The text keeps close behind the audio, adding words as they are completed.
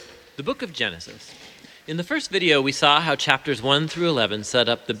The book of Genesis. In the first video, we saw how chapters 1 through 11 set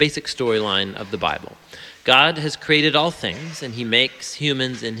up the basic storyline of the Bible. God has created all things, and he makes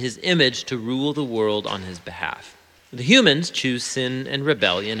humans in his image to rule the world on his behalf. The humans choose sin and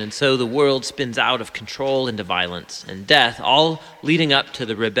rebellion, and so the world spins out of control into violence and death, all leading up to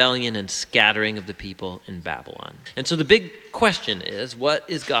the rebellion and scattering of the people in Babylon. And so the big question is, what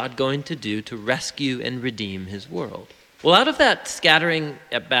is God going to do to rescue and redeem his world? Well, out of that scattering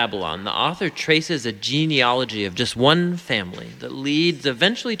at Babylon, the author traces a genealogy of just one family that leads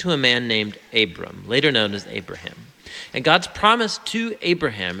eventually to a man named Abram, later known as Abraham. And God's promise to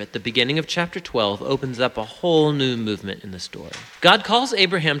Abraham at the beginning of chapter 12 opens up a whole new movement in the story. God calls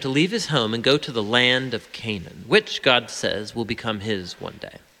Abraham to leave his home and go to the land of Canaan, which God says will become his one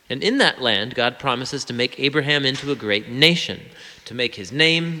day. And in that land, God promises to make Abraham into a great nation, to make his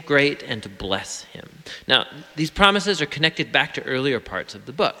name great, and to bless him. Now, these promises are connected back to earlier parts of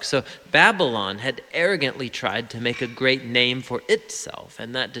the book. So Babylon had arrogantly tried to make a great name for itself,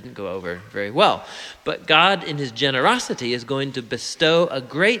 and that didn't go over very well. But God, in his generosity, is going to bestow a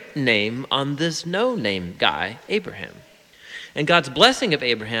great name on this no-name guy, Abraham. And God's blessing of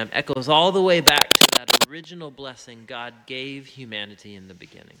Abraham echoes all the way back to that original blessing God gave humanity in the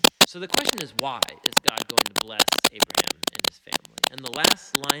beginning. So the question is, why is God going to bless Abraham and his family? And the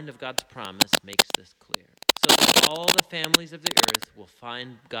last line of God's promise makes this clear. So that all the families of the earth will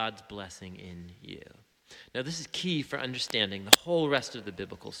find God's blessing in you. Now, this is key for understanding the whole rest of the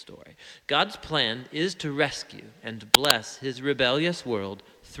biblical story. God's plan is to rescue and bless his rebellious world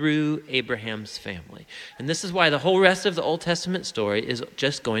through Abraham's family. And this is why the whole rest of the Old Testament story is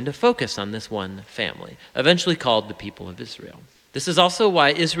just going to focus on this one family, eventually called the people of Israel. This is also why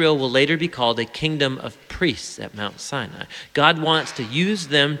Israel will later be called a kingdom of priests at Mount Sinai. God wants to use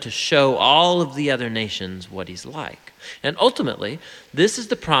them to show all of the other nations what he's like. And ultimately, this is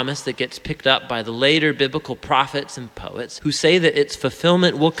the promise that gets picked up by the later biblical prophets and poets who say that its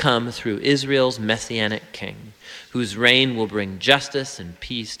fulfillment will come through Israel's messianic king, whose reign will bring justice and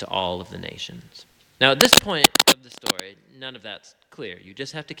peace to all of the nations. Now, at this point of the story, none of that's clear. You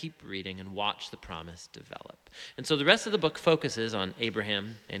just have to keep reading and watch the promise develop. And so the rest of the book focuses on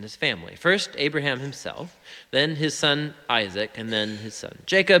Abraham and his family. First, Abraham himself, then his son Isaac, and then his son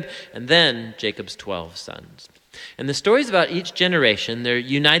Jacob, and then Jacob's 12 sons. And the stories about each generation, they're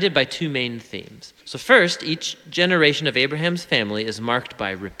united by two main themes. So first, each generation of Abraham's family is marked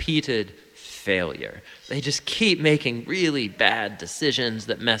by repeated failure. They just keep making really bad decisions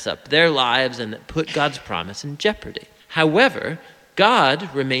that mess up their lives and that put God's promise in jeopardy. However,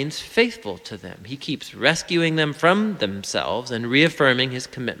 God remains faithful to them. He keeps rescuing them from themselves and reaffirming his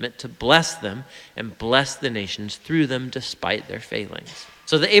commitment to bless them and bless the nations through them despite their failings.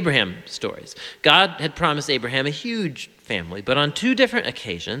 So the Abraham stories. God had promised Abraham a huge family, but on two different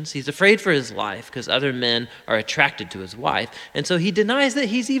occasions, he's afraid for his life because other men are attracted to his wife, and so he denies that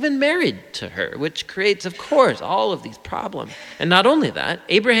he's even married to her, which creates, of course, all of these problems. And not only that,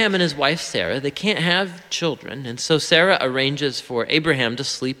 Abraham and his wife Sarah, they can't have children, and so Sarah arranges for Abraham to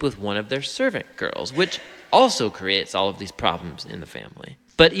sleep with one of their servant girls, which also creates all of these problems in the family.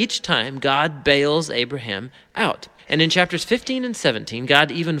 But each time, God bails Abraham out. And in chapters 15 and 17, God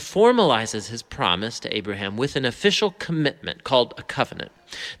even formalizes his promise to Abraham with an official commitment called a covenant.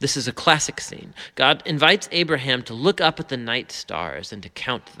 This is a classic scene. God invites Abraham to look up at the night stars and to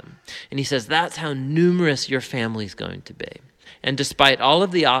count them. And he says, that's how numerous your family's going to be. And despite all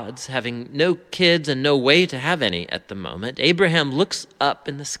of the odds, having no kids and no way to have any at the moment, Abraham looks up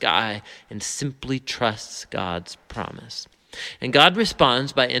in the sky and simply trusts God's promise. And God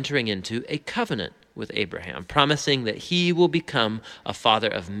responds by entering into a covenant with Abraham, promising that he will become a father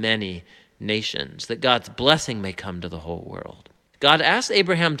of many nations, that God's blessing may come to the whole world. God asks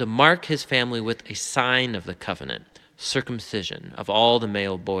Abraham to mark his family with a sign of the covenant, circumcision of all the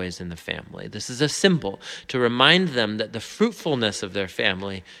male boys in the family. This is a symbol to remind them that the fruitfulness of their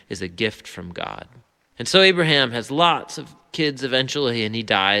family is a gift from God. And so Abraham has lots of kids eventually, and he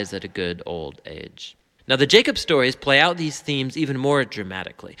dies at a good old age. Now, the Jacob stories play out these themes even more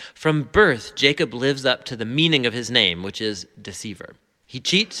dramatically. From birth, Jacob lives up to the meaning of his name, which is deceiver. He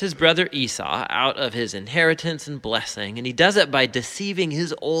cheats his brother Esau out of his inheritance and blessing, and he does it by deceiving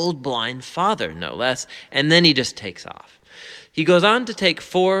his old blind father, no less, and then he just takes off. He goes on to take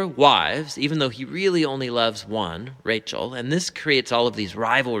 4 wives, even though he really only loves one, Rachel, and this creates all of these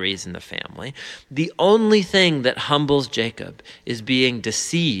rivalries in the family. The only thing that humbles Jacob is being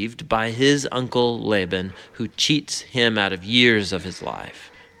deceived by his uncle Laban, who cheats him out of years of his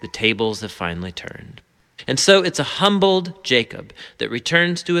life. The tables have finally turned. And so it's a humbled Jacob that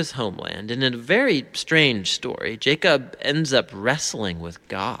returns to his homeland. And in a very strange story, Jacob ends up wrestling with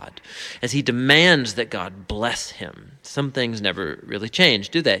God as he demands that God bless him. Some things never really change,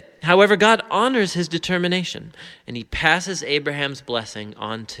 do they? However, God honors his determination, and he passes Abraham's blessing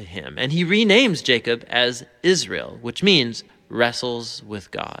on to him. And he renames Jacob as Israel, which means wrestles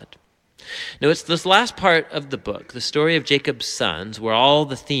with God. Now, it's this last part of the book, the story of Jacob's sons, where all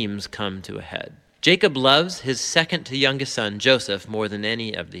the themes come to a head. Jacob loves his second to youngest son, Joseph, more than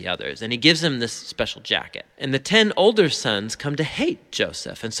any of the others, and he gives him this special jacket. And the 10 older sons come to hate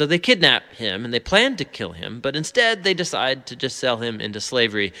Joseph, and so they kidnap him, and they plan to kill him, but instead they decide to just sell him into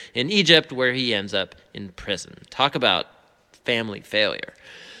slavery in Egypt, where he ends up in prison. Talk about family failure.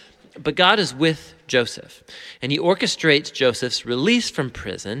 But God is with Joseph, and he orchestrates Joseph's release from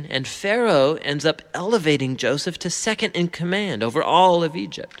prison, and Pharaoh ends up elevating Joseph to second in command over all of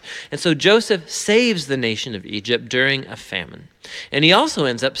Egypt. And so Joseph saves the nation of Egypt during a famine. And he also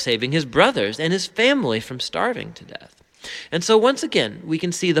ends up saving his brothers and his family from starving to death. And so once again, we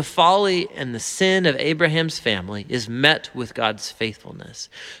can see the folly and the sin of Abraham's family is met with God's faithfulness,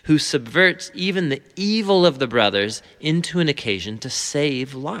 who subverts even the evil of the brothers into an occasion to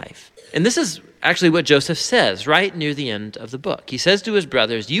save life. And this is actually what Joseph says right near the end of the book. He says to his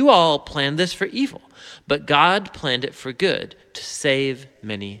brothers, "You all planned this for evil, but God planned it for good, to save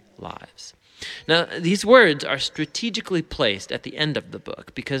many lives." Now, these words are strategically placed at the end of the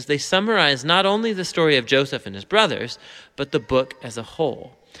book because they summarize not only the story of Joseph and his brothers, but the book as a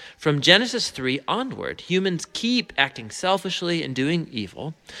whole. From Genesis 3 onward, humans keep acting selfishly and doing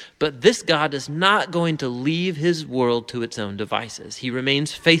evil, but this God is not going to leave his world to its own devices. He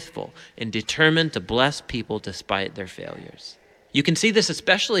remains faithful and determined to bless people despite their failures. You can see this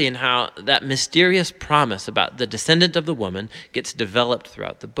especially in how that mysterious promise about the descendant of the woman gets developed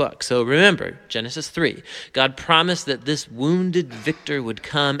throughout the book. So remember, Genesis 3, God promised that this wounded victor would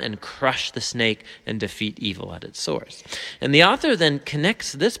come and crush the snake and defeat evil at its source. And the author then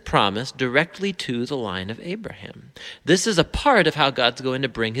connects this promise directly to the line of Abraham. This is a part of how God's going to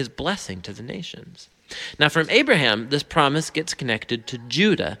bring his blessing to the nations. Now, from Abraham, this promise gets connected to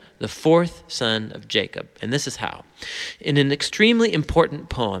Judah, the fourth son of Jacob. And this is how. In an extremely important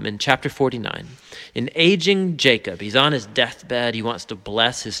poem in chapter 49, in aging Jacob, he's on his deathbed, he wants to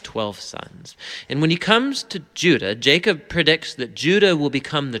bless his 12 sons. And when he comes to Judah, Jacob predicts that Judah will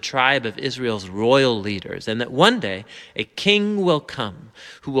become the tribe of Israel's royal leaders, and that one day a king will come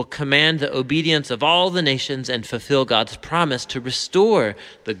who will command the obedience of all the nations and fulfill God's promise to restore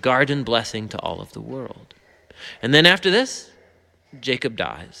the garden blessing to all of the world. And then after this, Jacob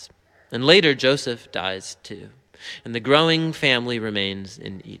dies. And later, Joseph dies too. And the growing family remains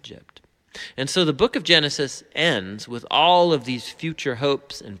in Egypt. And so the book of Genesis ends with all of these future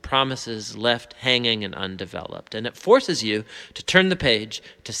hopes and promises left hanging and undeveloped. And it forces you to turn the page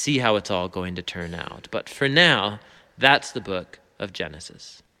to see how it's all going to turn out. But for now, that's the book of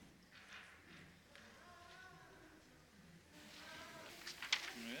Genesis.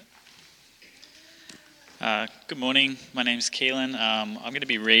 Good morning. My name's Keelan. I'm going to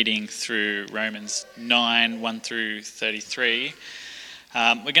be reading through Romans 9, 1 through 33.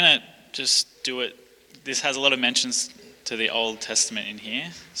 We're going to just do it. This has a lot of mentions to the Old Testament in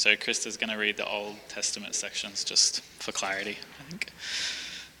here. So Krista's going to read the Old Testament sections just for clarity, I think.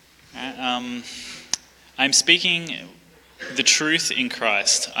 I'm speaking the truth in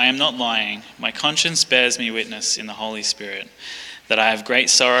Christ. I am not lying. My conscience bears me witness in the Holy Spirit that I have great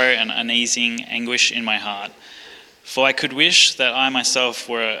sorrow and uneasy anguish in my heart. For I could wish that I myself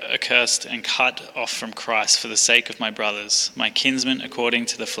were accursed and cut off from Christ for the sake of my brothers, my kinsmen according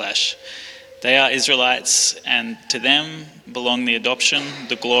to the flesh. They are Israelites, and to them belong the adoption,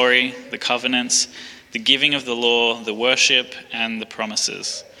 the glory, the covenants, the giving of the law, the worship, and the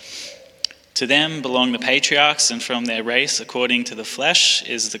promises. To them belong the patriarchs, and from their race according to the flesh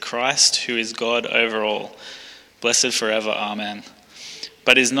is the Christ, who is God over all. Blessed forever, amen.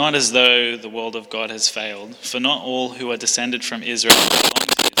 But it is not as though the world of God has failed, for not all who are descended from Israel belong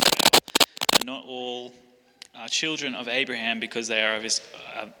to Israel, and not all are children of Abraham because they are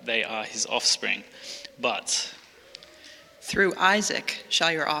his offspring. But through Isaac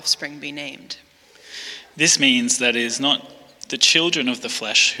shall your offspring be named. This means that it is not the children of the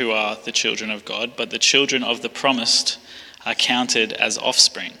flesh who are the children of God, but the children of the promised are counted as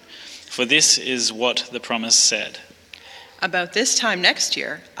offspring. For this is what the promise said. About this time next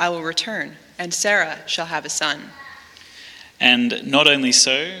year I will return, and Sarah shall have a son. And not only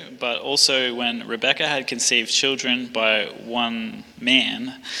so, but also when Rebekah had conceived children by one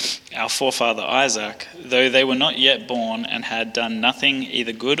man, our forefather Isaac, though they were not yet born and had done nothing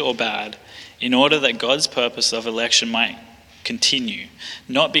either good or bad, in order that God's purpose of election might continue,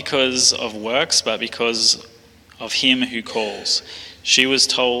 not because of works, but because of him who calls. She was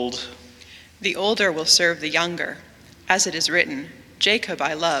told, "The older will serve the younger. As it is written, Jacob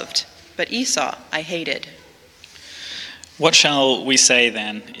I loved, but Esau I hated." "What shall we say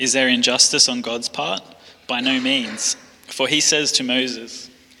then? Is there injustice on God's part? By no means. For he says to Moses,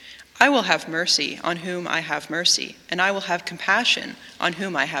 "I will have mercy on whom I have mercy, and I will have compassion on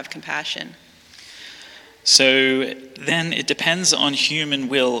whom I have compassion." So then it depends on human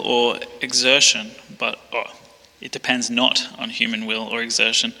will or exertion, it depends not on human will or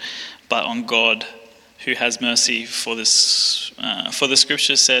exertion, but on God, who has mercy for this. For the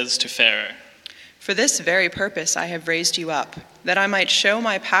scripture says to Pharaoh, "For this very purpose I have raised you up, that I might show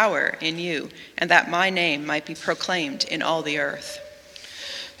my power in you, and that my name might be proclaimed in all the earth."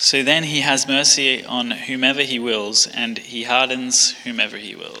 So then he has mercy on whomever he wills, and he hardens whomever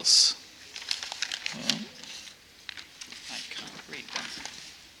he wills. Well, I can't read that.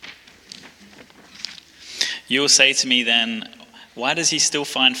 You will say to me then, why does he still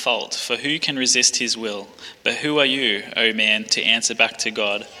find fault? For who can resist his will? But who are you, O man, to answer back to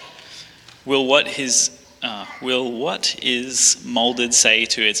God? Will what is molded say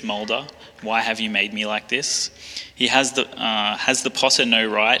to its molder, why have you made me like this? Has the potter no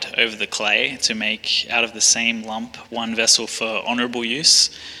right over the clay to make out of the same lump one vessel for honourable use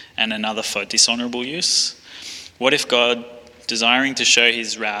and another for dishonourable use? What if God, desiring to show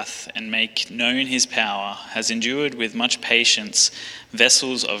his wrath and make known his power, has endured with much patience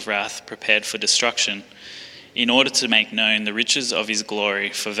vessels of wrath prepared for destruction, in order to make known the riches of his glory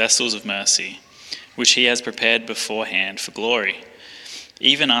for vessels of mercy, which he has prepared beforehand for glory,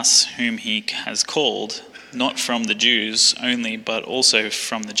 even us whom he has called, not from the Jews only, but also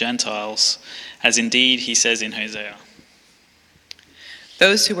from the Gentiles, as indeed he says in Hosea,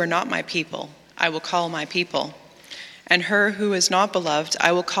 "Those who were not my people, I will call my people, and her who is not beloved,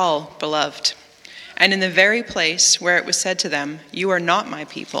 I will call beloved. And in the very place where it was said to them, 'You are not my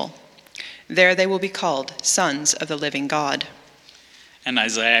people,' there they will be called sons of the living God." And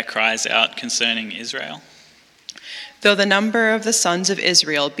Isaiah cries out concerning Israel, "Though the number of the sons of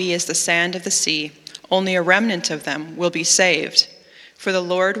Israel be as the sand of the sea, only a remnant of them will be saved. For the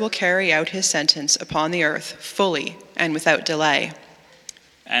Lord will carry out his sentence upon the earth fully and without delay."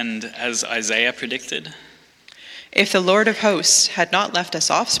 And as Isaiah predicted, "If the Lord of hosts had not left us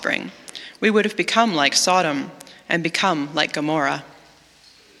offspring, we would have become like Sodom and become like Gomorrah."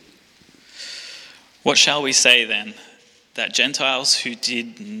 what shall we say then? That Gentiles who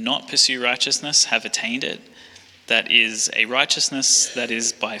did not pursue righteousness have attained it? That is a righteousness that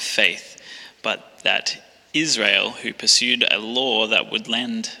is by faith. But that Israel, who pursued a law that would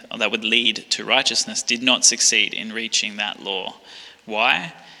lead to righteousness, did not succeed in reaching that law.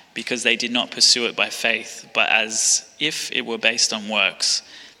 Why? Because they did not pursue it by faith, but as if it were based on works.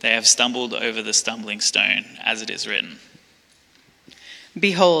 They have stumbled over the stumbling stone, as it is written,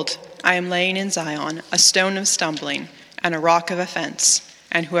 "Behold, I am laying in Zion a stone of stumbling and a rock of offense,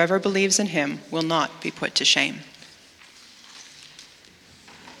 and whoever believes in him will not be put to shame."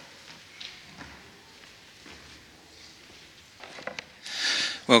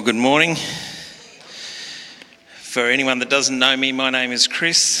 Well, good morning. For anyone that doesn't know me, my name is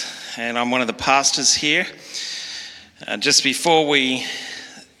Chris, and I'm one of the pastors here. Just before we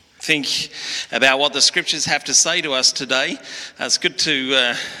think about what the scriptures have to say to us today, it's good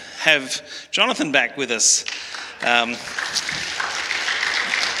to have Jonathan back with us.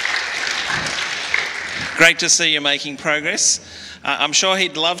 Great to see you making progress. I'm sure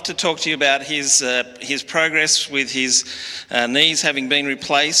he'd love to talk to you about his progress with his knees having been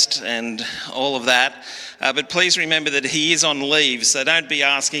replaced and all of that. But please remember that he is on leave, so don't be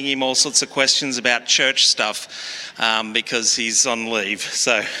asking him all sorts of questions about church stuff because he's on leave.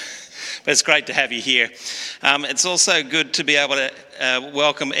 But it's great to have you here. It's also good to be able to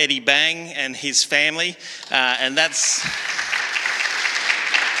welcome Eddie Bang and his family, and that's...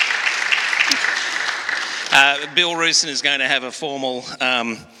 Bill Rooson is going to have a formal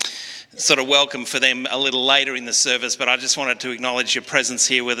sort of welcome for them a little later in the service, but I just wanted to acknowledge your presence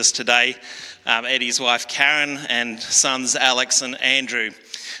here with us today. Eddie's wife Karen and sons Alex and Andrew.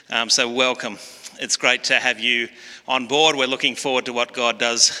 So welcome. It's great to have you on board. We're looking forward to what God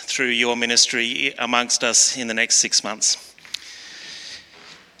does through your ministry amongst us in the next 6 months.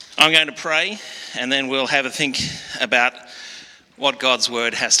 I'm going to pray and then we'll have a think about what God's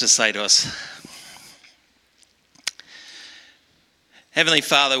word has to say to us. Heavenly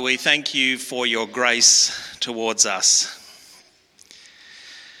Father, we thank you for your grace towards us,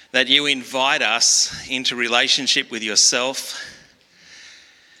 that you invite us into relationship with yourself,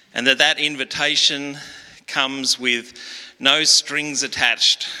 and that invitation comes with no strings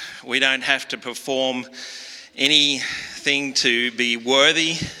attached. We don't have to perform anything to be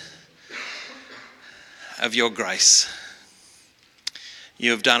worthy of your grace.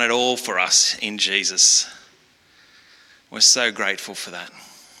 You have done it all for us in Jesus. We're so grateful for that.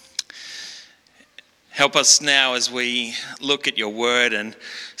 Help us now as we look at your word and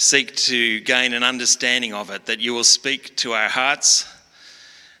seek to gain an understanding of it, that you will speak to our hearts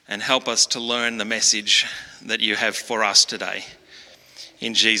and help us to learn the message that you have for us today.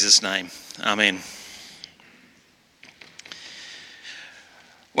 In Jesus' name, amen.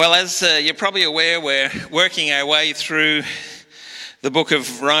 Well, as you're probably aware, we're working our way through the book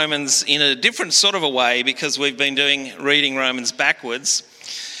of Romans in a different sort of a way because we've been reading Romans backwards.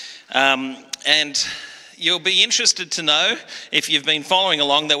 And you'll be interested to know, if you've been following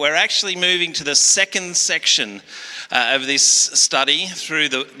along, that we're actually moving to the second section of this study through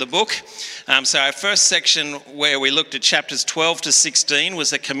the book. So our first section, where we looked at chapters 12 to 16,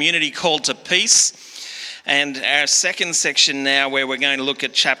 was a community called to peace. And our second section now, where we're going to look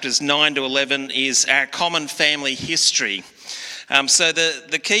at chapters 9 to 11, is our common family history. So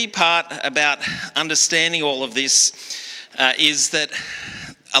the key part about understanding all of this is that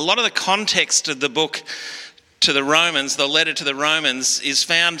a lot of the context of the book to the Romans, the letter to the Romans, is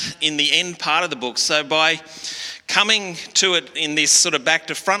found in the end part of the book. So by coming to it in this sort of back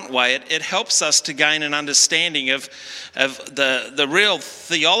to front way, it helps us to gain an understanding of the real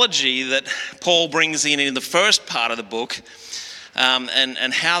theology that Paul brings in the first part of the book,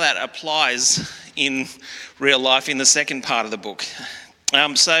 and how that applies in real life in the second part of the book.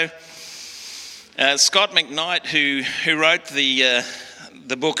 Scott McKnight, who wrote the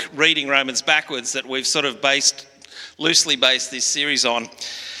book Reading Romans Backwards, that we've sort of loosely based this series on,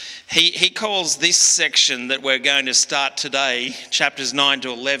 he calls this section that we're going to start today, chapters 9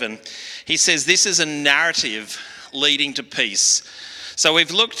 to 11, he says this is a narrative leading to peace. So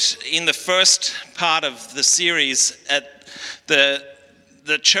we've looked in the first part of the series at the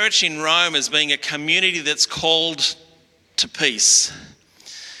church in Rome as being a community that's called to peace.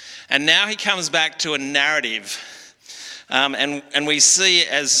 And now he comes back to a narrative. And we see,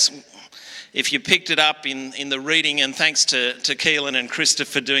 as if you picked it up in the reading, and thanks to Keelan and Krista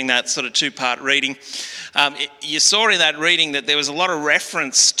for doing that sort of two-part reading, you saw in that reading that there was a lot of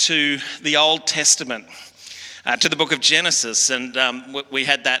reference to the Old Testament, to the book of Genesis. And we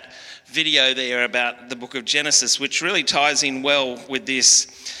had that video there about the book of Genesis, which really ties in well with this.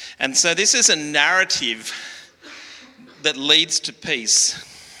 And so this is a narrative that leads to peace.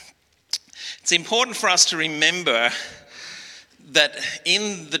 It's important for us to remember that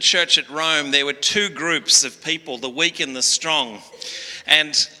in the church at Rome, there were two groups of people, the weak and the strong.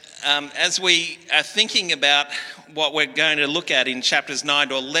 And as we are thinking about what we're going to look at in chapters 9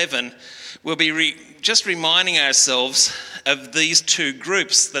 to 11, we'll be just reminding ourselves of these two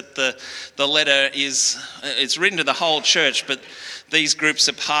groups, that the letter it's written to the whole church, but these groups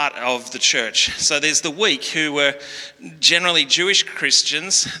are part of the church. So there's the weak, who were generally Jewish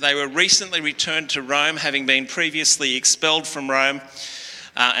Christians. They were recently returned to Rome, having been previously expelled from Rome.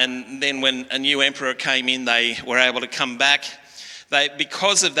 And then when a new emperor came in, they were able to come back.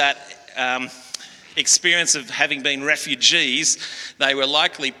 Because of that experience of having been refugees, they were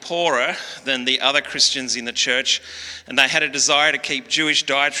likely poorer than the other Christians in the church, and they had a desire to keep Jewish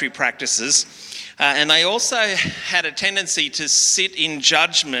dietary practices. And they also had a tendency to sit in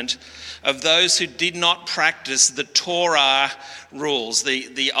judgment of those who did not practice the Torah rules,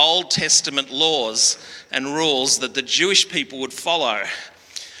 the Old Testament laws and rules that the Jewish people would follow.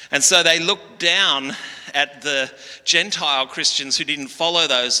 And so they looked down at the Gentile Christians who didn't follow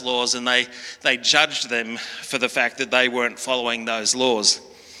those laws, and they judged them for the fact that they weren't following those laws.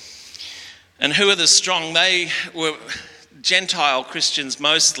 And who are the strong? They were Gentile Christians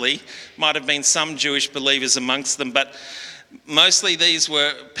mostly. Might have been some Jewish believers amongst them, but mostly these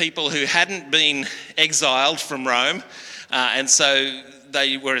were people who hadn't been exiled from Rome, and so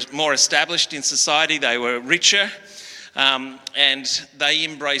they were more established in society. They were richer. And they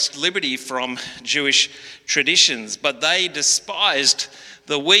embraced liberty from Jewish traditions, but they despised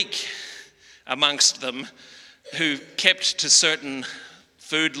the weak amongst them who kept to certain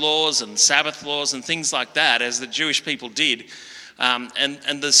food laws and Sabbath laws and things like that, as the Jewish people did.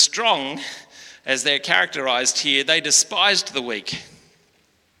 And the strong, as they're characterized here, they despised the weak.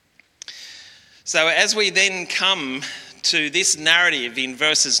 So as we then come to this narrative in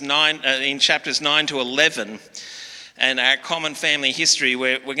chapters 9 to 11, and our common family history,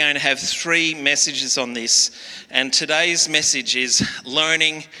 we're going to have three messages on this. And today's message is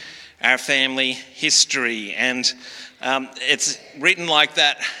learning our family history. And it's written like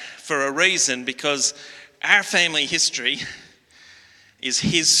that for a reason, because our family history is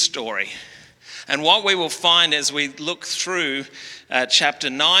his story. And what we will find as we look through chapter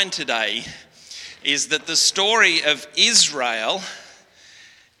 9 today is that the story of Israel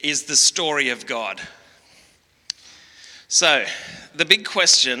is the story of God. So, the big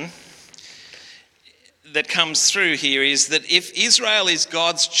question that comes through here is that if Israel is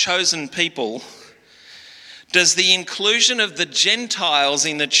God's chosen people, does the inclusion of the Gentiles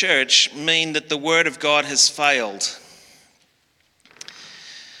in the church mean that the word of God has failed?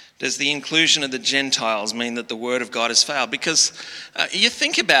 Does the inclusion of the Gentiles mean that the word of God has failed? Because you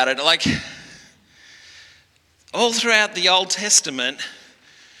think about it, like all throughout the Old Testament,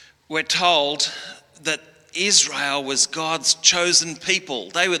 we're told that Israel was God's chosen people.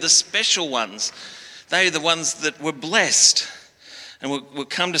 They were the special ones. They were the ones that were blessed. And we'll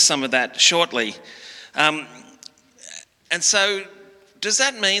come to some of that shortly. And so does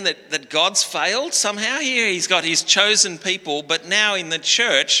that mean that God's failed somehow here? He's got his chosen people, but now in the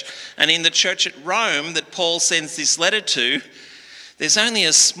church, and in the church at Rome that Paul sends this letter to, there's only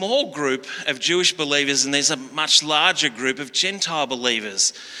a small group of Jewish believers and there's a much larger group of Gentile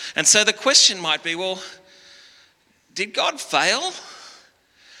believers. And so the question might be, well, did God fail?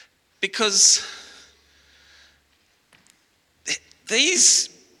 Because these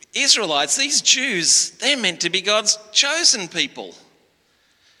Israelites, these Jews, they're meant to be God's chosen people.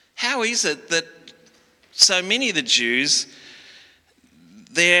 How is it that so many of the Jews,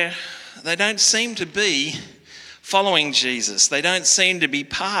 they don't seem to be following Jesus? They don't seem to be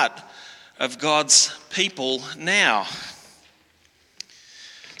part of God's people now.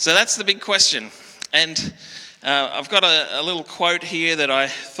 So that's the big question. And I've got a little quote here that I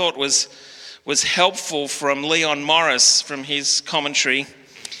thought was helpful from Leon Morris from his commentary.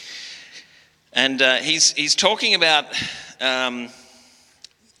 And he's talking about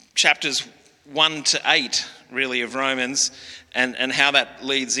chapters 1 to 8, really, of Romans, and how that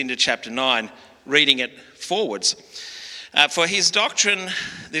leads into chapter 9, reading it forwards. For his doctrine,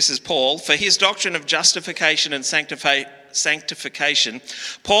 this is Paul, for his doctrine of justification and sanctification,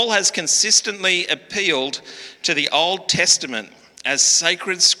 Paul has consistently appealed to the Old Testament as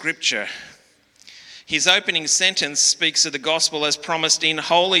sacred scripture. His opening sentence speaks of the gospel as promised in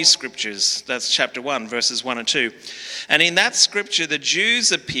Holy Scriptures. That's chapter 1, verses 1 and 2. And in that scripture, the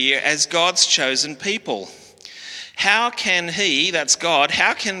Jews appear as God's chosen people. How can he, that's God,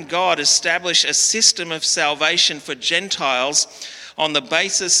 how can God establish a system of salvation for Gentiles on the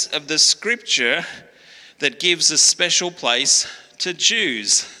basis of the scripture that gives a special place to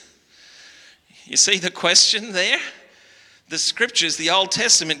Jews? You see the question there? The scriptures, the Old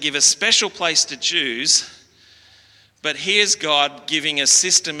Testament, give a special place to Jews, but here's God giving a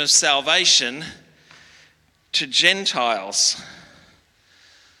system of salvation to Gentiles.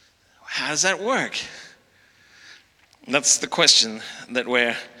 How does that work? That's the question that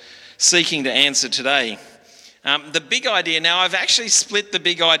we're seeking to answer today. The big idea, now I've actually split the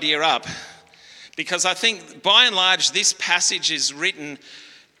big idea up because I think by and large this passage is written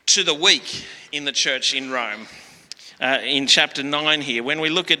to the weak in the church in Rome. In chapter 9 here, when we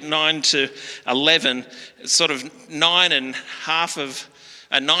look at 9 to 11, sort of 9 and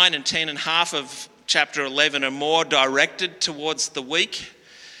 10 and half of chapter 11 are more directed towards the weak,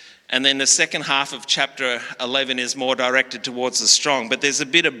 and then the second half of chapter 11 is more directed towards the strong. But there's a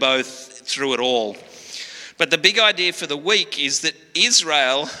bit of both through it all. But the big idea for the weak is that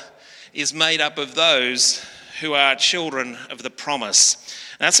Israel is made up of those who are children of the promise.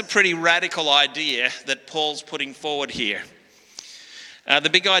 That's a pretty radical idea that Paul's putting forward here. The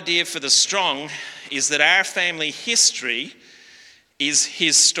big idea for the strong is that our family history is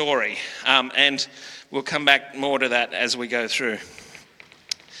his story. And we'll come back more to that as we go through.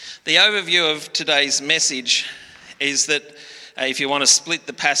 The overview of today's message is that if you want to split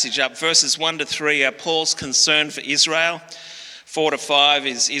the passage up, verses 1 to 3 are Paul's concern for Israel. 4 to 5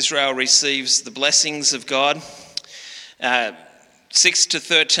 is Israel receives the blessings of God. 6 to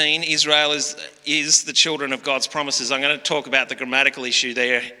 13, Israel is the children of God's promises. I'm going to talk about the grammatical issue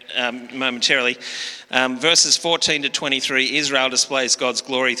there momentarily. Verses 14 to 23, Israel displays God's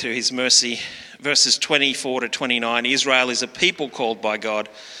glory through his mercy. Verses 24 to 29, Israel is a people called by God.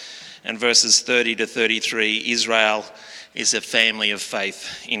 And verses 30 to 33, Israel is a family of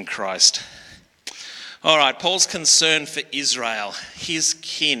faith in Christ. All right, Paul's concern for Israel, his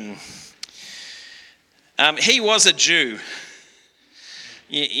kin. He was a Jew.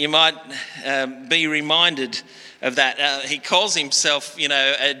 You might be reminded of that. He calls himself,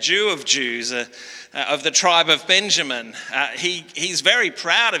 a Jew of Jews, of the tribe of Benjamin. He's very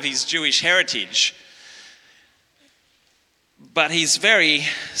proud of his Jewish heritage. but he's very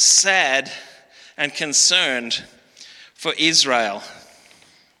sad and concerned for Israel.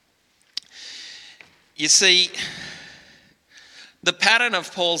 You see, the pattern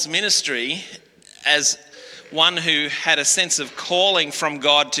of Paul's ministry as one who had a sense of calling from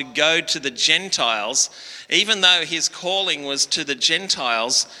God to go to the Gentiles, even though his calling was to the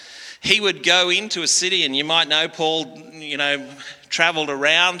Gentiles, he would go into a city, and you might know Paul, travelled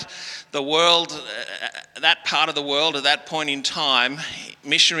around the world, that part of the world at that point in time,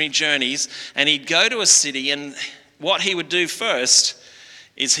 missionary journeys, and he'd go to a city, and what he would do first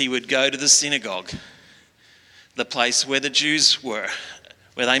is he would go to the synagogue, the place where the Jews were,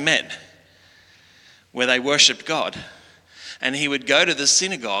 where they met, where they worshipped God. And he would go to the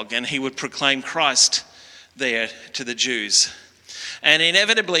synagogue and he would proclaim Christ there to the Jews. And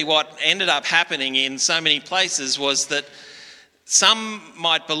inevitably what ended up happening in so many places was that some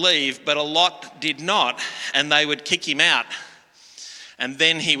might believe, but a lot did not, and they would kick him out. And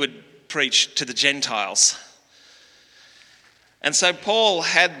then he would preach to the Gentiles. And so Paul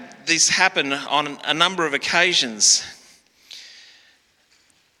had this happen on a number of occasions.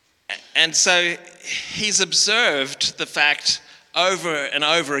 And so he's observed the fact over and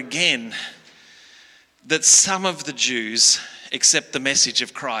over again that some of the Jews accept the message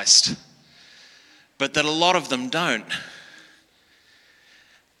of Christ, but that a lot of them don't.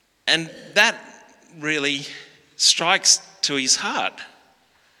 And that really strikes to his heart,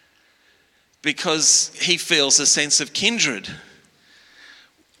 because he feels a sense of kindred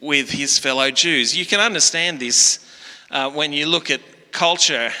with his fellow Jews. You can understand this when you look at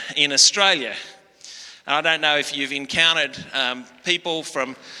culture in Australia. I don't know if you've encountered people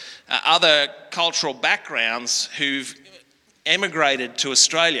from other cultural backgrounds who've emigrated to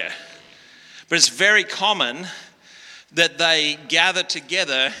Australia, but it's very common that they gather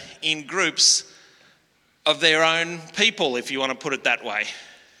together in groups of their own people, if you want to put it that way.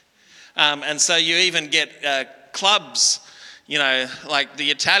 And so you even get clubs, like the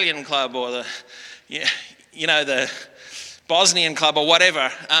Italian club or the Bosnian club or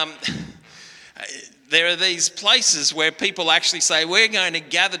whatever. There are these places where people actually say, we're going to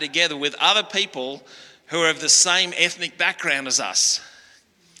gather together with other people who are of the same ethnic background as us,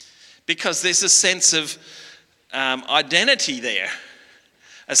 because there's a sense of identity there,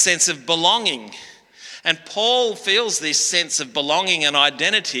 a sense of belonging. And Paul feels this sense of belonging and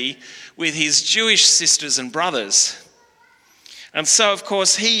identity with his Jewish sisters and brothers. And so, of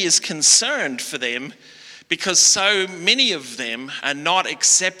course, he is concerned for them, because so many of them are not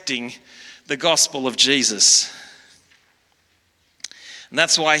accepting the gospel of Jesus. And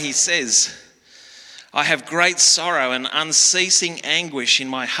that's why he says, I have great sorrow and unceasing anguish in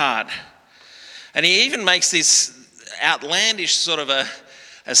my heart. And he even makes this outlandish sort of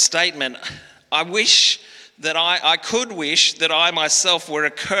a statement. I could wish that I myself were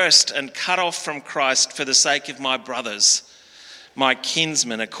accursed and cut off from Christ for the sake of my brothers, my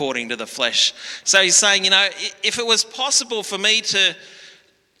kinsmen according to the flesh. So he's saying, if it was possible for me to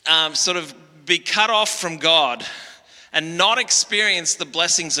sort of be cut off from God and not experience the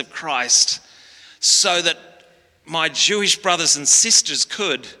blessings of Christ so that my Jewish brothers and sisters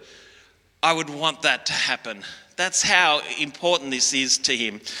could, I would want that to happen. That's how important this is to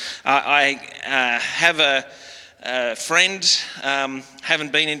him. I have a friend,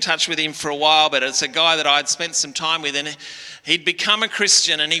 haven't been in touch with him for a while, but it's a guy that I'd spent some time with, and he'd become a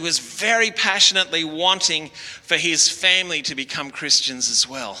Christian, and he was very passionately wanting for his family to become Christians as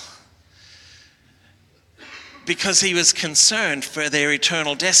well, because he was concerned for their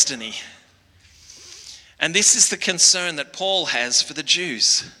eternal destiny. And this is the concern that Paul has for the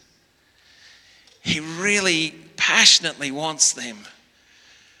Jews. He really passionately wants them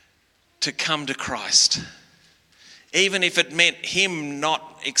to come to Christ, even if it meant him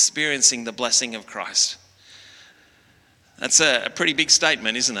not experiencing the blessing of Christ. That's a pretty big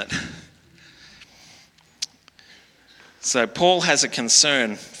statement, isn't it? So Paul has a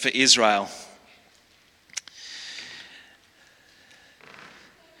concern for Israel.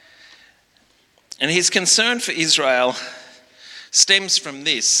 And his concern for Israel stems from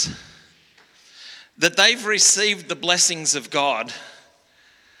this, that they've received the blessings of God,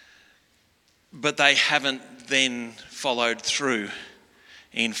 but they haven't then followed through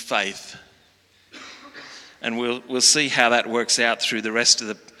in faith. And we'll see how that works out through the rest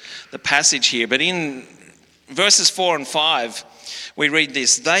of the passage here. But in verses 4 and 5, we read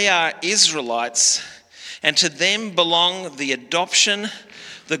this: They are Israelites, and to them belong the adoption,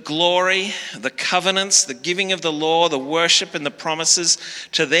 the glory, the covenants, the giving of the law, the worship and the promises.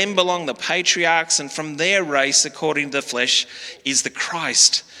 To them belong the patriarchs, and from their race, according to the flesh, is the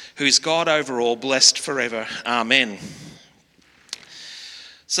Christ, who is God over all, blessed forever. Amen.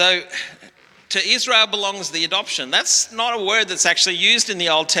 So to Israel belongs the adoption. That's not a word that's actually used in the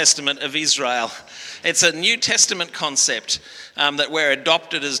Old Testament of Israel. It's a New Testament concept that we're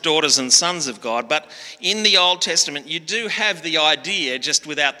adopted as daughters and sons of God. But in the Old Testament, you do have the idea just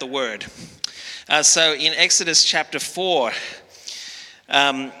without the word. So in Exodus chapter 4,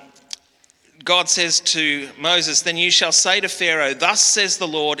 God says to Moses, "Then you shall say to Pharaoh, 'Thus says the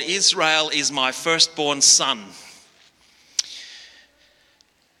Lord, Israel is my firstborn son.'"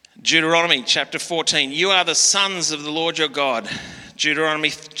 Deuteronomy chapter 14, "You are the sons of the Lord your God."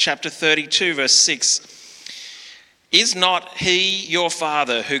 Deuteronomy chapter 32, verse 6, "Is not he your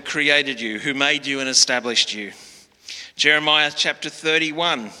father who created you, who made you and established you?" Jeremiah chapter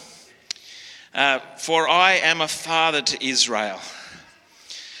 31, "For I am a father to Israel."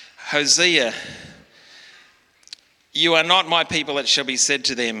 Hosea, "You are not my people, it shall be said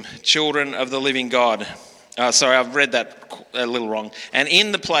to them, children of the living God." Sorry, I've read that a little wrong. "And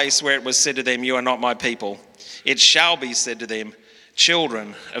in the place where it was said to them, you are not my people, it shall be said to them,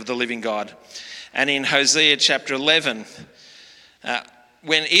 children of the living God." And in Hosea chapter 11,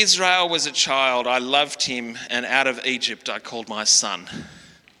 "When Israel was a child, I loved him, and out of Egypt I called my son."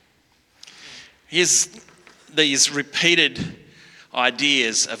 Here's these repeated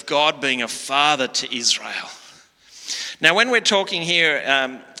ideas of God being a father to Israel. Now, when we're talking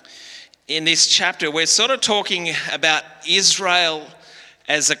here in this chapter, we're sort of talking about Israel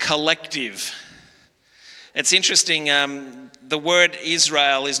as a collective. It's interesting, the word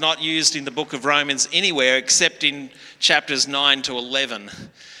Israel is not used in the book of Romans anywhere except in chapters 9 to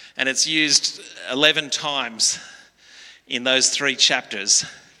 11. And it's used 11 times in those 3 chapters.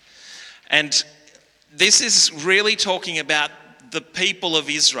 And this is really talking about the people of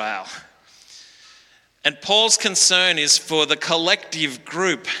Israel. And Paul's concern is for the collective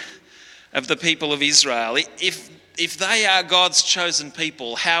group of the people of Israel. If they are God's chosen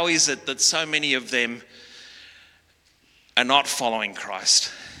people, how is it that so many of them are not following Christ,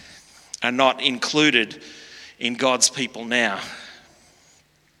 are not included in God's people now?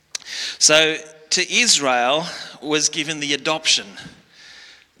 So to Israel was given the adoption.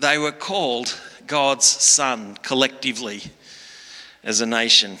 They were called God's son collectively as a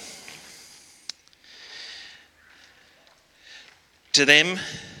nation. To them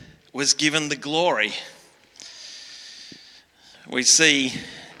was given the glory. We see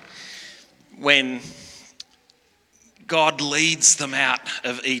when God leads them out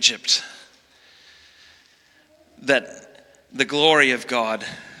of Egypt that the glory of God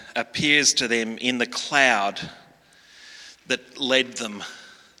appears to them in the cloud that led them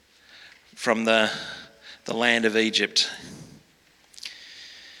from the land of Egypt.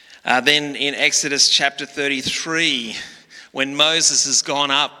 Then in Exodus chapter 33, when Moses has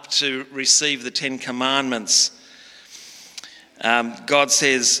gone up to receive the 10 Commandments, God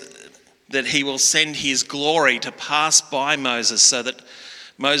says that he will send his glory to pass by Moses so that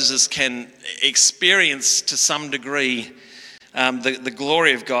Moses can experience to some degree the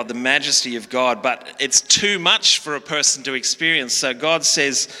glory of God, the majesty of God. But it's too much for a person to experience. So God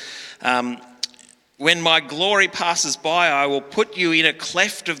says, "When my glory passes by, I will put you in a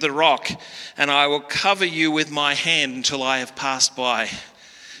cleft of the rock, and I will cover you with my hand until I have passed by."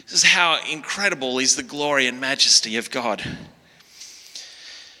 This is how incredible is the glory and majesty of God.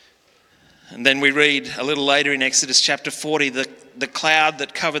 And then we read a little later in Exodus chapter 40, the cloud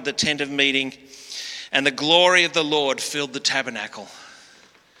that covered the tent of meeting and the glory of the Lord filled the tabernacle.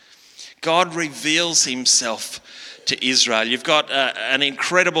 God reveals himself to Israel. You've got an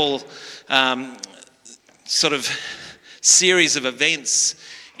incredible sort of series of events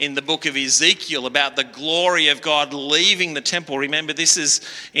in the book of Ezekiel about the glory of God leaving the temple. Remember, this is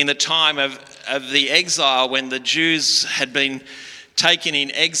in the time of the exile when the Jews had been taken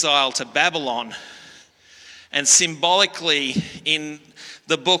in exile to Babylon. And symbolically in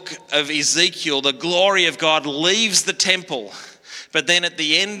the book of Ezekiel, the glory of God leaves the temple, but then at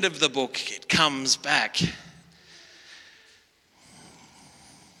the end of the book it comes back.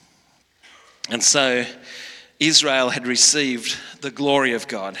 And so Israel had received the glory of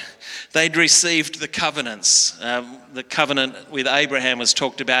God. They'd received the covenants. The covenant with Abraham was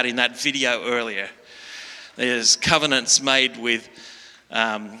talked about in that video earlier. There's covenants made with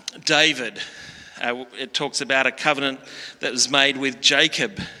David. It talks about a covenant that was made with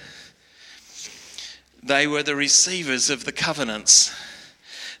Jacob. They were the receivers of the covenants.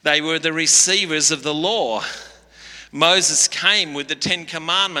 They were the receivers of the law. Moses came with the 10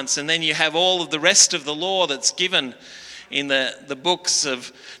 Commandments, and then you have all of the rest of the law that's given in the books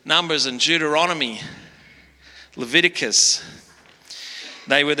of Numbers and Deuteronomy, Leviticus.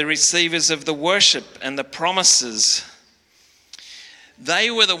 They were the receivers of the worship and the promises.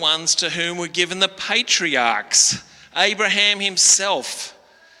 They were the ones to whom were given the patriarchs, Abraham himself,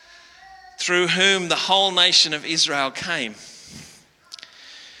 through whom the whole nation of Israel came.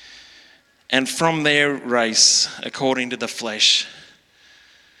 And from their race, according to the flesh,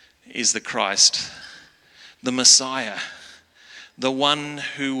 is the Christ, the Messiah, the one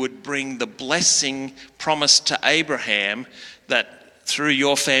who would bring the blessing promised to Abraham that through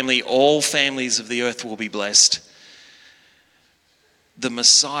your family, all families of the earth will be blessed. The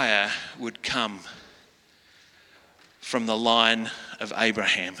Messiah would come from the line of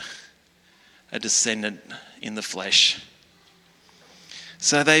Abraham, a descendant in the flesh.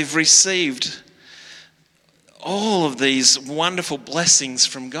 So they've received all of these wonderful blessings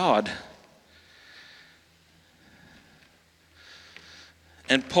from God.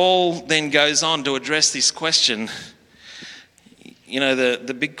 And Paul then goes on to address this question. You know,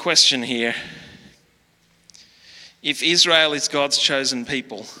 the big question here. If Israel is God's chosen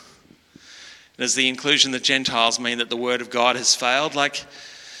people, does the inclusion of the Gentiles mean that the word of God has failed? Like,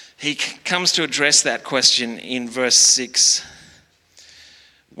 he comes to address that question in verse 6,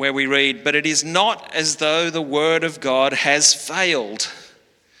 where we read, "But it is not as though the word of God has failed."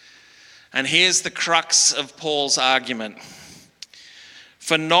 And here's the crux of Paul's argument.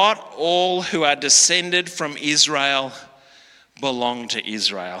 "For not all who are descended from Israel belong to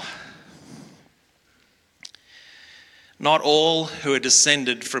Israel." Not all who are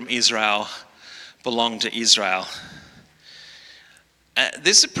descended from Israel belong to Israel.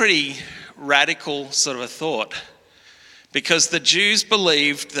 This is a pretty radical sort of a thought, because the Jews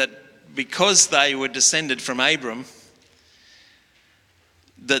believed that because they were descended from Abram,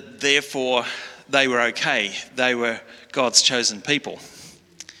 that therefore they were okay. They were God's chosen people.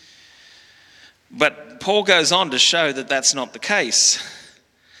 But Paul goes on to show that that's not the case.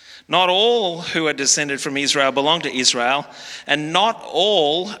 Not all who are descended from Israel belong to Israel, and not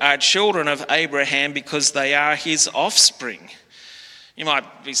all are children of Abraham because they are his offspring. You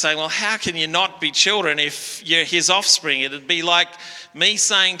might be saying, well, how can you not be children if you're his offspring? It'd be like me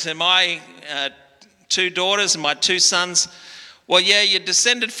saying to my 2 daughters and my 2 sons, well, yeah, you're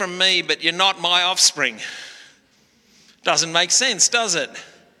descended from me, but you're not my offspring. Doesn't make sense, does it?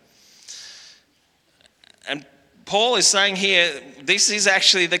 And Paul is saying here, this is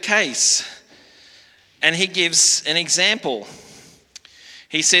actually the case. And he gives an example.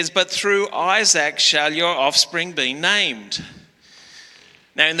 He says, "But through Isaac shall your offspring be named."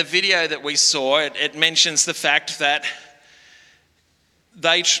 Now, in the video that we saw, it mentions the fact that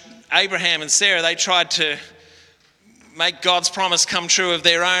Abraham and Sarah, they tried to make God's promise come true of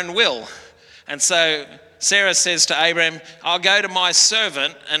their own will. And so Sarah says to Abraham, "I'll go to my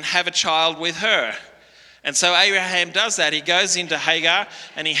servant and have a child with her." And so Abraham does that. He goes into Hagar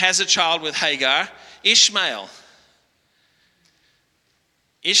and he has a child with Hagar, Ishmael.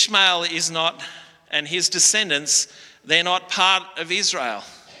 Ishmael is not, and his descendants, they're not part of Israel.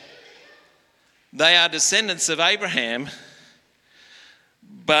 They are descendants of Abraham,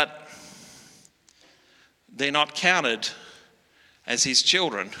 but they're not counted as his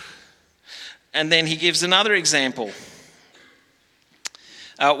children. And then he gives another example.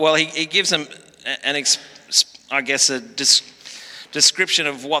 He gives them a description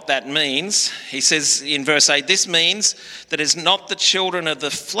of what that means. He says in verse 8, "This means that it's not the children of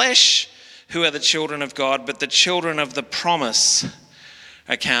the flesh who are the children of God, but the children of the promise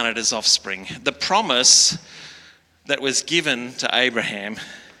are counted as offspring." The promise that was given to Abraham,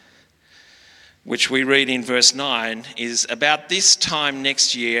 which we read in verse 9, is about this time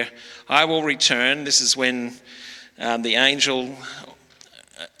next year I will return. This is when the angel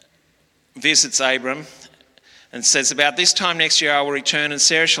visits Abram and says, "About this time next year I will return and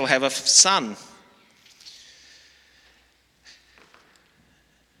Sarah shall have a son."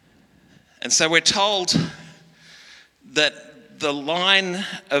 And so we're told that the line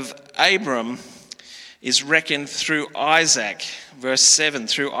of Abram is reckoned through Isaac. Verse 7,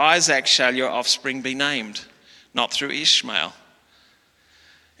 "Through Isaac shall your offspring be named," not through Ishmael.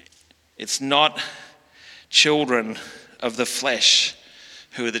 It's not children of the flesh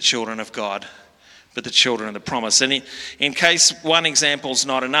who are the children of God, but the children of the promise. And in case one example's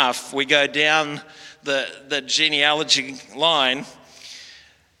not enough, we go down the genealogy line.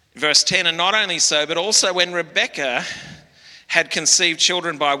 Verse 10, "And not only so, but also when Rebekah had conceived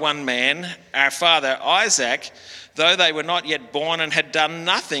children by one man, our father Isaac, though they were not yet born and had done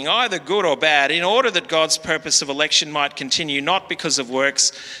nothing, either good or bad, in order that God's purpose of election might continue, not because of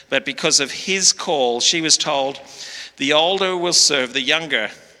works, but because of his call, she was told, 'The older will serve the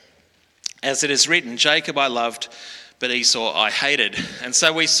younger.' As it is written, 'Jacob I loved, but Esau I hated.'" And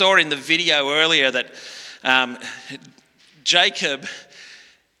so we saw in the video earlier that Jacob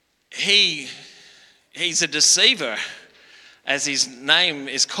he's a deceiver, as his name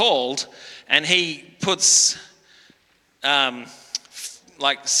is called, and he puts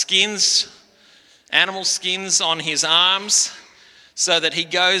like skins, animal skins on his arms, so that he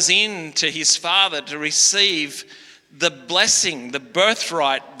goes in to his father to receive the blessing, the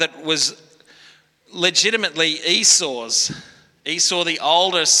birthright that was legitimately Esau's. Esau, the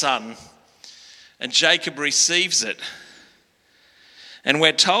older son, and Jacob receives it. And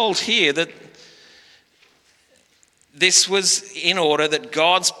we're told here that this was in order that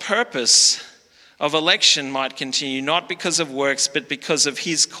God's purpose of election might continue, not because of works, but because of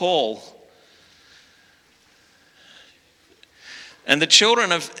his call. And the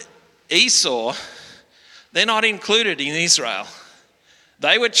children of Esau, they're not included in Israel.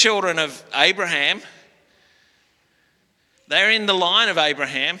 They were children of Abraham. They're in the line of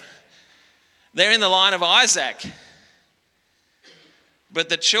Abraham. They're in the line of Isaac. But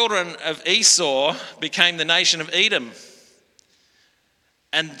the children of Esau became the nation of Edom.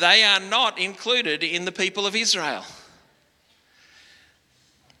 And they are not included in the people of Israel.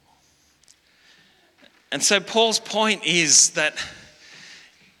 And so Paul's point is that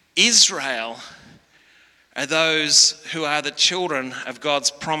Israel are those who are the children of God's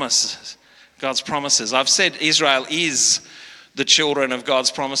promises. I've said Israel is the children of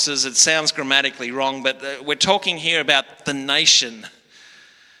God's promises. It sounds grammatically wrong, but we're talking here about the nation.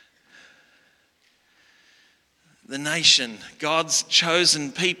 The nation, God's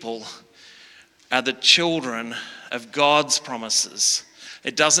chosen people, are the children of God's promises.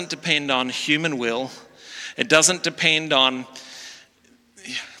 It doesn't depend on human will. It doesn't depend on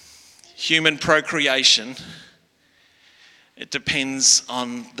human procreation. It depends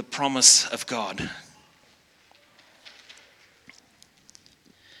on the promise of God.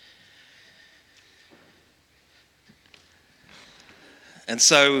 And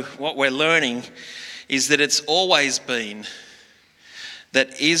so what we're learning is that it's always been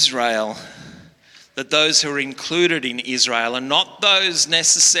that Israel, that those who are included in Israel are not those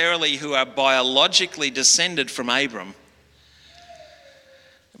necessarily who are biologically descended from Abram,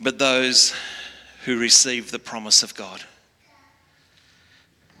 but those who receive the promise of God.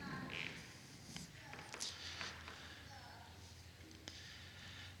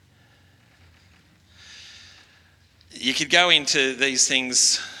 You could go into these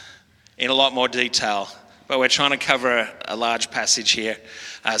things in a lot more detail, but we're trying to cover a large passage here.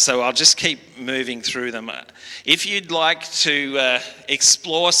 So I'll just keep moving through them. If you'd like to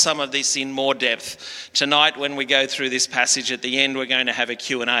explore some of this in more depth, tonight when we go through this passage at the end, we're going to have a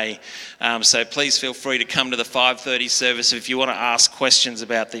Q&A. So please feel free to come to the 5:30 service if you want to ask questions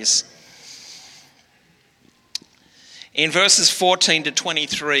about this. In verses 14 to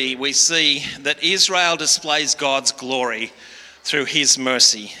 23, we see that Israel displays God's glory through his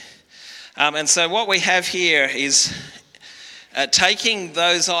mercy. And so what we have here is taking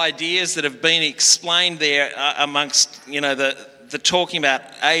those ideas that have been explained there amongst, the talking about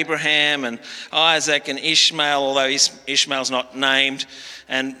Abraham and Isaac and Ishmael, although Ishmael's not named,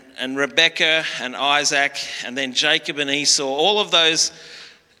 and Rebekah and Isaac, and then Jacob and Esau, all of those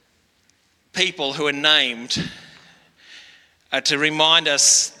people who are named are to remind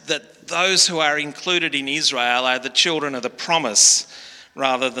us that those who are included in Israel are the children of the promise,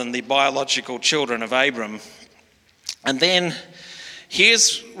 rather than the biological children of Abram. And then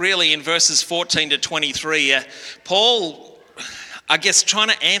here's really in verses 14 to 23, Paul, I guess, trying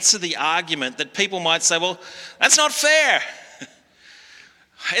to answer the argument that people might say, well, that's not fair.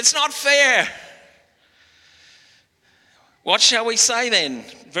 It's not fair. What shall we say then?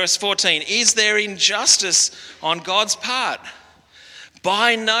 Verse 14, is there injustice on God's part?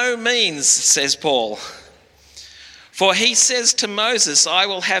 By no means, says Paul. For he says to Moses, I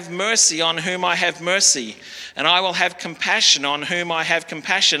will have mercy on whom I have mercy, and I will have compassion on whom I have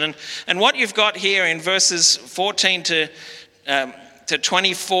compassion. And what you've got here in verses 14 to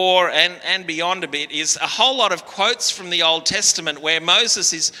 24 and beyond a bit is a whole lot of quotes from the Old Testament where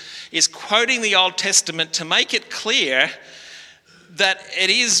Moses is quoting the Old Testament to make it clear that it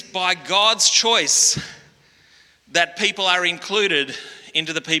is by God's choice that people are included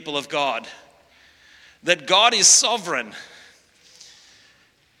into the people of God. That God is sovereign.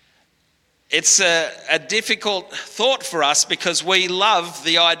 It's a difficult thought for us because we love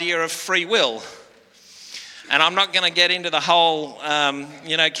the idea of free will. And I'm not going to get into the whole,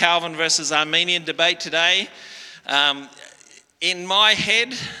 Calvin versus Arminian debate today. In my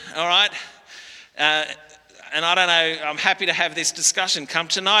head, all right, and I don't know, I'm happy to have this discussion. Come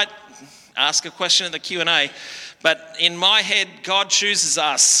tonight, ask a question at the Q&A. But in my head, God chooses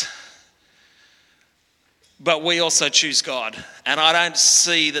us. but we also choose God. And I don't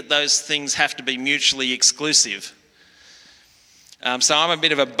see that those things have to be mutually exclusive. So I'm a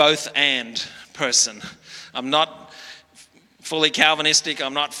bit of a both and person. I'm not fully Calvinistic,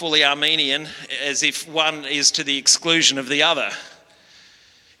 I'm not fully Arminian, as if one is to the exclusion of the other.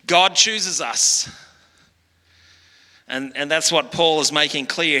 God chooses us. And that's what Paul is making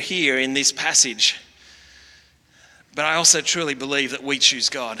clear here in this passage. But I also truly believe that we choose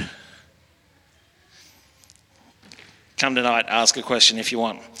God. Come tonight, ask a question if you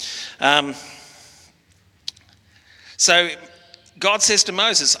want. So God says to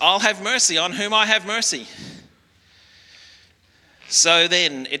Moses, I'll have mercy on whom I have mercy. So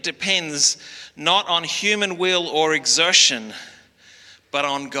then it depends not on human will or exertion, but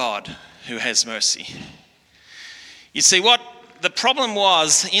on God who has mercy. You see, what the problem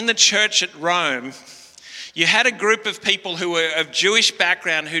was in the church at Rome, you had a group of people who were of Jewish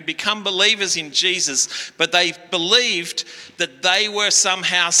background who'd become believers in Jesus, but they believed that they were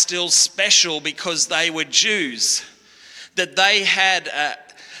somehow still special because they were Jews, that they had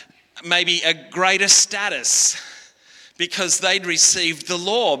maybe a greater status because they'd received the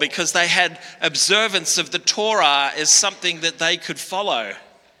law, because they had observance of the Torah as something that they could follow.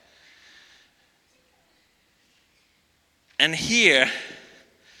 And here,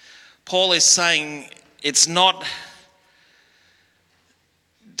 Paul is saying it's not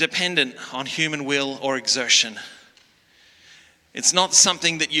dependent on human will or exertion. It's not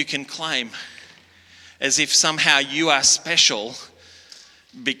something that you can claim as if somehow you are special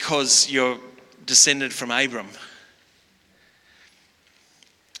because you're descended from Abram.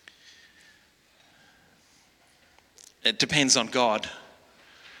 It depends on God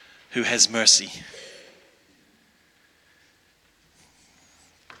who has mercy.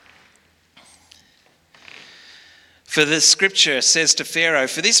 For the scripture says to Pharaoh,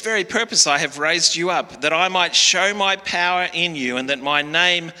 for this very purpose I have raised you up, that I might show my power in you and that my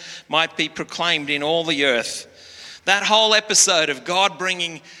name might be proclaimed in all the earth. That whole episode of God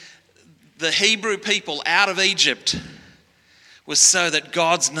bringing the Hebrew people out of Egypt was so that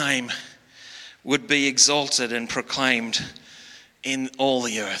God's name would be exalted and proclaimed in all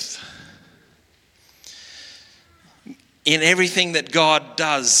the earth. In everything that God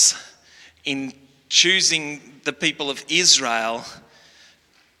does in choosing the people of Israel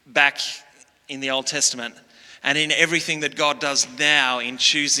back in the Old Testament, and in everything that God does now in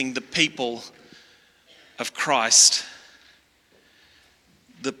choosing the people of Christ,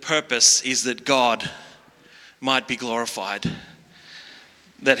 the purpose is that God might be glorified,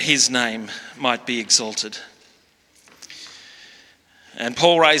 that his name might be exalted. And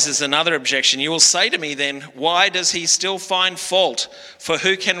Paul raises another objection. You will say to me then, why does he still find fault? For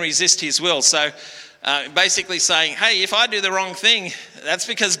who can resist his will? So basically saying, hey, if I do the wrong thing, that's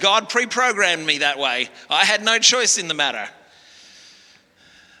because God pre-programmed me that way. I had no choice in the matter.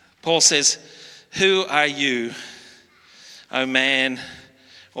 Paul says, who are you, O man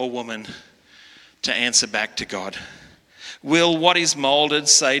or woman, to answer back to God? Will what is moulded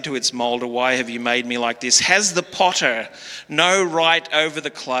say to its moulder, why have you made me like this? Has the potter no right over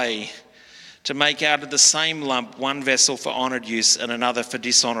the clay to make out of the same lump one vessel for honoured use and another for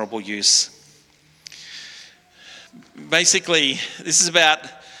dishonourable use? Basically, this is about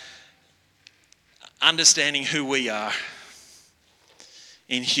understanding who we are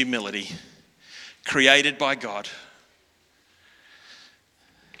in humility, created by God.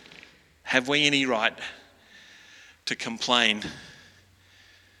 Have we any right to complain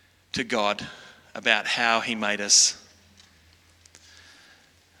to God about how he made us?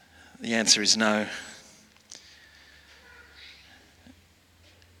 The answer is no.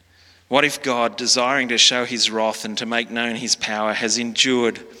 What if God, desiring to show his wrath and to make known his power, has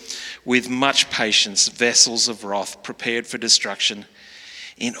endured with much patience vessels of wrath prepared for destruction,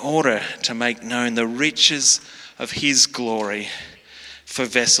 in order to make known the riches of his glory for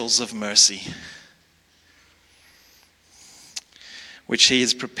vessels of mercy, which he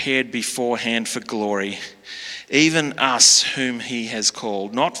has prepared beforehand for glory, even us whom he has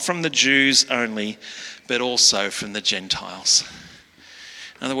called, not from the Jews only, but also from the Gentiles.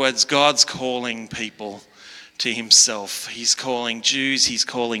 In other words, God's calling people to himself. He's calling Jews, he's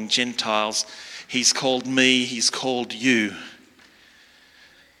calling Gentiles, he's called me, he's called you.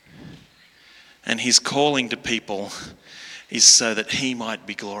 And his calling to people is so that he might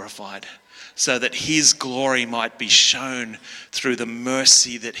be glorified, so that his glory might be shown through the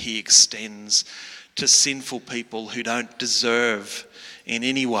mercy that he extends to sinful people who don't deserve in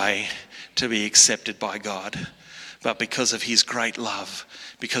any way to be accepted by God. But because of his great love,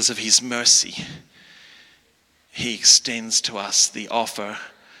 because of his mercy, he extends to us the offer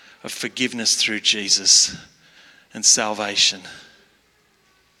of forgiveness through Jesus and salvation,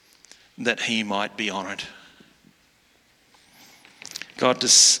 that he might be honoured. God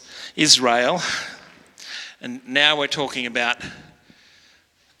to Israel, and now we're talking about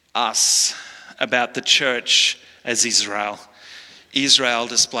us, about the church as Israel. Israel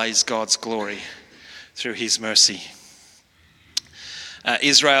displays God's glory through his mercy.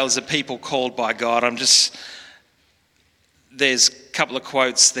 Israel is a people called by God. There's a couple of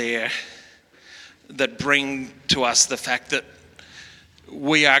quotes there that bring to us the fact that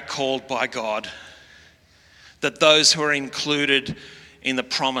we are called by God, that those who are included in the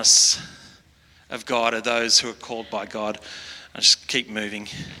promise of God are those who are called by God. I'll just keep moving.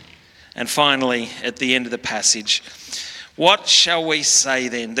 And finally, at the end of the passage, what shall we say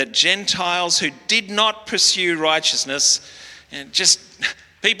then? That Gentiles who did not pursue righteousness, and just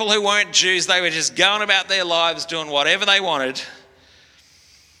people who weren't Jews, they were just going about their lives doing whatever they wanted.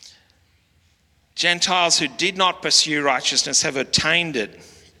 Gentiles who did not pursue righteousness have attained it.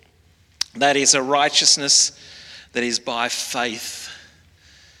 That is a righteousness that is by faith.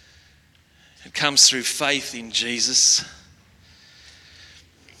 It comes through faith in Jesus.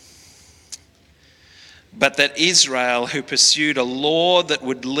 But that Israel, who pursued a law that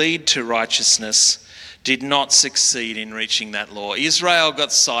would lead to righteousness, did not succeed in reaching that law. Israel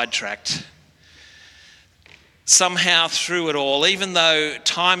got sidetracked. Somehow through it all, even though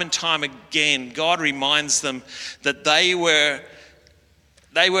time and time again God reminds them that they were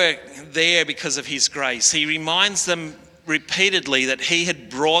there because of his grace. He reminds them repeatedly that he had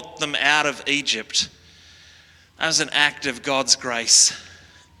brought them out of Egypt. That was an act of God's grace.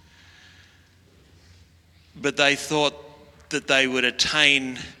 But they thought that they would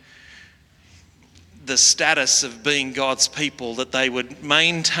attain the status of being God's people, that they would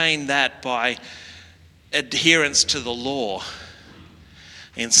maintain that by adherence to the law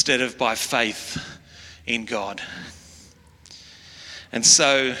instead of by faith in God. And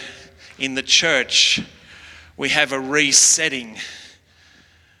so in the church, we have a resetting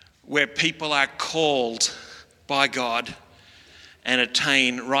where people are called by God and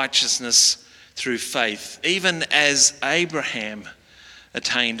attain righteousness through faith, even as Abraham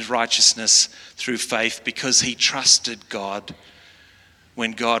attained righteousness through faith because he trusted God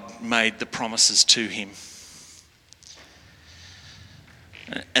when God made the promises to him.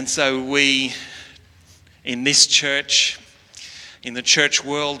 And so we, in this church, in the church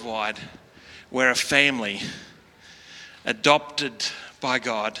worldwide, we're a family adopted by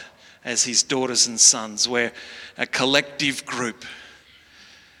God as his daughters and sons. We're a collective group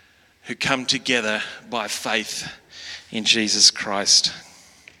who come together by faith in Jesus Christ.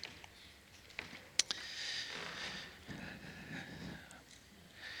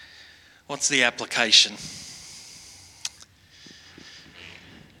 What's the application?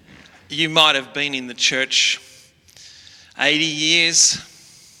 You might have been in the church 80 years.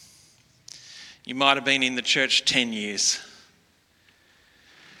 You might have been in the church 10 years.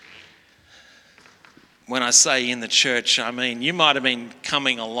 When I say in the church, I mean you might have been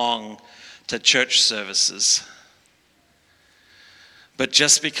coming along to church services. But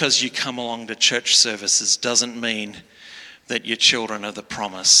just because you come along to church services doesn't mean that you're children of the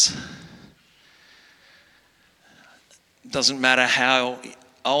promise. Doesn't matter how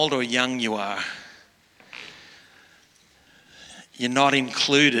old or young you are. You're not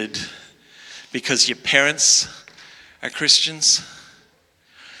included because your parents are Christians.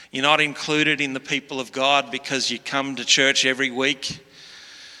 You're not included in the people of God because you come to church every week.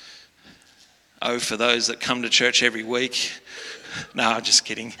 Oh, for those that come to church every week. No, I'm just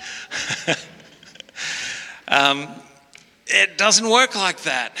kidding. It doesn't work like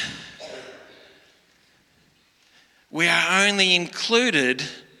that. We are only included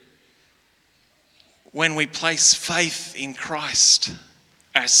when we place faith in Christ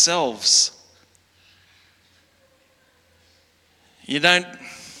ourselves. You don't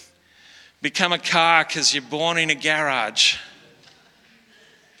become a car because you're born in a garage.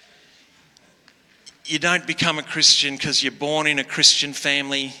 You don't become a Christian because you're born in a Christian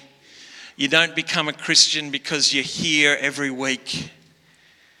family. You don't become a Christian because you're here every week.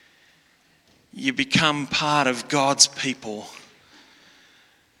 You become part of God's people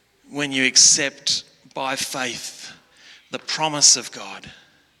when you accept by faith the promise of God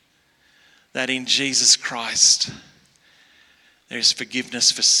that in Jesus Christ there is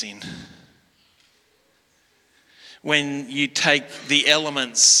forgiveness for sin. When you take the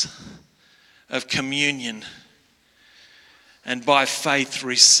elements of communion and by faith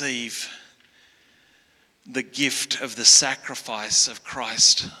receive the gift of the sacrifice of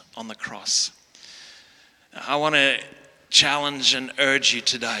Christ on the cross. I want to challenge and urge you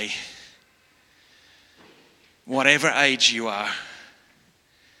today. whatever age you are,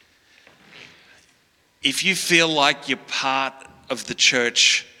 if you feel like you're part of the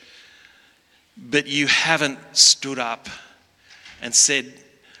church, but you haven't stood up and said,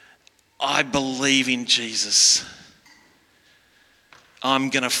 I believe in Jesus. I'm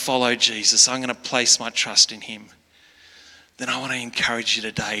going to follow Jesus. I'm going to place my trust in him. Then I want to encourage you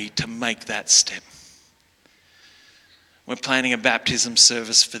today to make that step. We're planning a baptism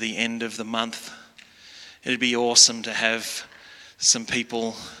service for the end of the month. It'd be awesome to have some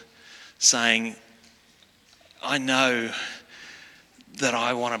people saying, I know that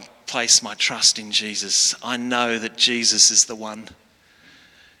I want to place my trust in Jesus. I know that Jesus is the one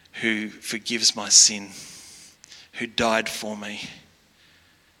who forgives my sin, who died for me.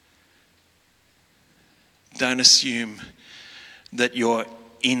 Don't assume that you're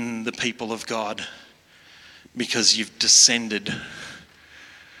in the people of God because you've descended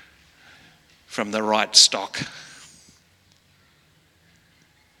from the right stock.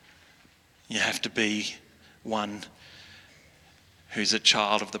 You have to be one who's a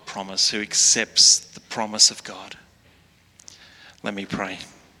child of the promise, who accepts the promise of God. Let me pray.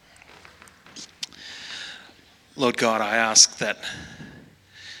 Lord God, I ask that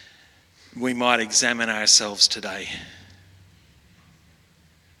we might examine ourselves today.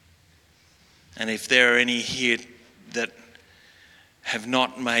 And if there are any here that have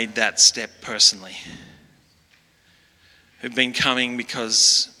not made that step personally, who've been coming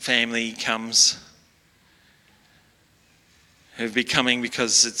because family comes, who've been coming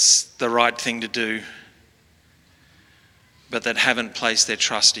because it's the right thing to do, but that haven't placed their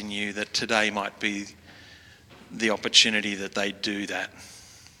trust in you, that today might be the opportunity that they do that.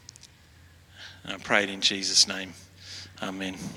 And I pray it in Jesus' name. Amen.